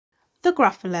The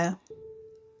Gruffalo.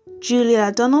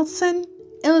 Julia Donaldson,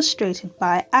 illustrated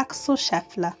by Axel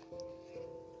Scheffler.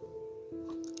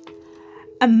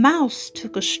 A mouse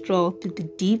took a stroll through the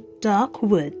deep, dark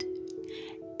wood.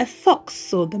 A fox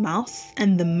saw the mouse,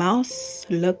 and the mouse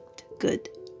looked good.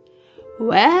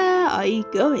 "Where are you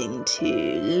going to,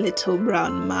 little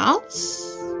brown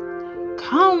mouse?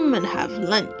 Come and have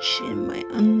lunch in my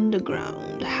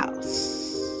underground house."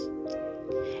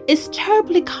 "It's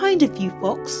terribly kind of you,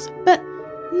 Fox, but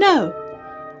no,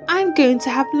 I'm going to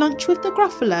have lunch with the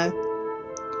Gruffalo."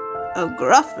 "A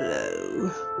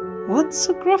Gruffalo? What's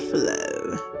a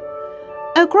Gruffalo?"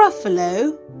 "A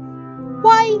Gruffalo?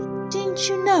 Why, didn't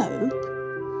you know?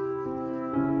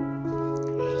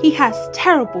 He has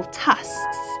terrible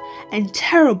tusks and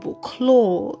terrible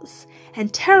claws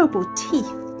and terrible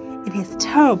teeth in his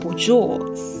terrible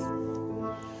jaws."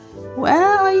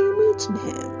 "Where are you meeting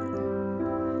him?"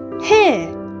 "Here,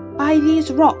 by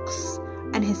these rocks,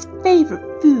 and his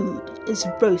favourite food is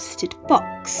roasted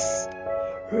fox."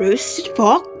 "Roasted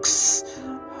fox?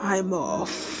 I'm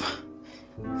off,"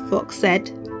 Fox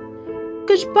said.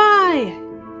 "Goodbye,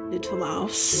 little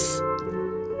mouse."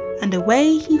 And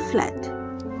away he fled.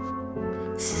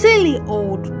 Silly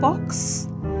old fox!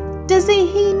 Doesn't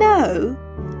he know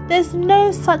there's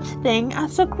no such thing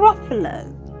as a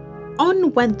Gruffalo?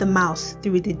 On went the mouse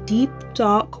through the deep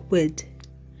dark wood.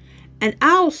 An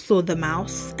owl saw the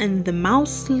mouse, and the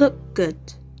mouse looked good.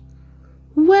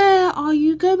 "Where are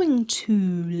you going to,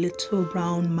 little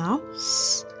brown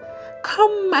mouse?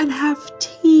 Come and have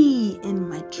tea in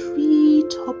my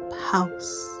treetop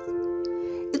house."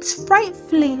 "It's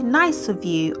frightfully nice of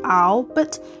you, Owl,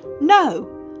 but no,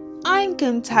 I'm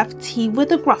going to have tea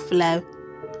with a Gruffalo."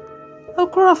 "A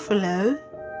Gruffalo?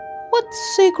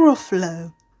 What's a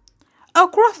Gruffalo?" "A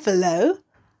Gruffalo?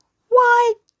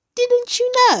 Why, didn't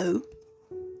you know?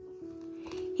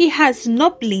 He has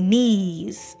knobbly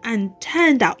knees and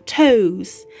turned out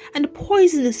toes and a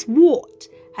poisonous wart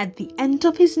at the end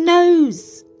of his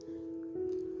nose."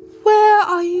 "Where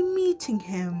are you meeting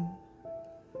him?"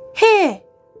 "Here,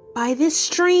 by this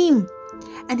stream,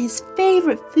 and his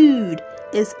favourite food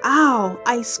is owl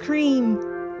ice cream."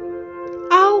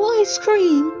 "Owl ice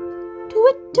cream?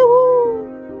 Do-it-do."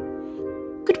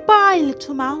 "Goodbye,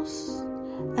 little mouse,"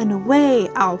 and away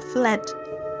Owl fled.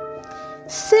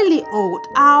 Silly old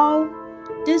owl!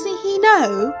 Doesn't he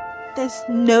know there's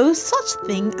no such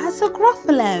thing as a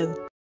Gruffalo?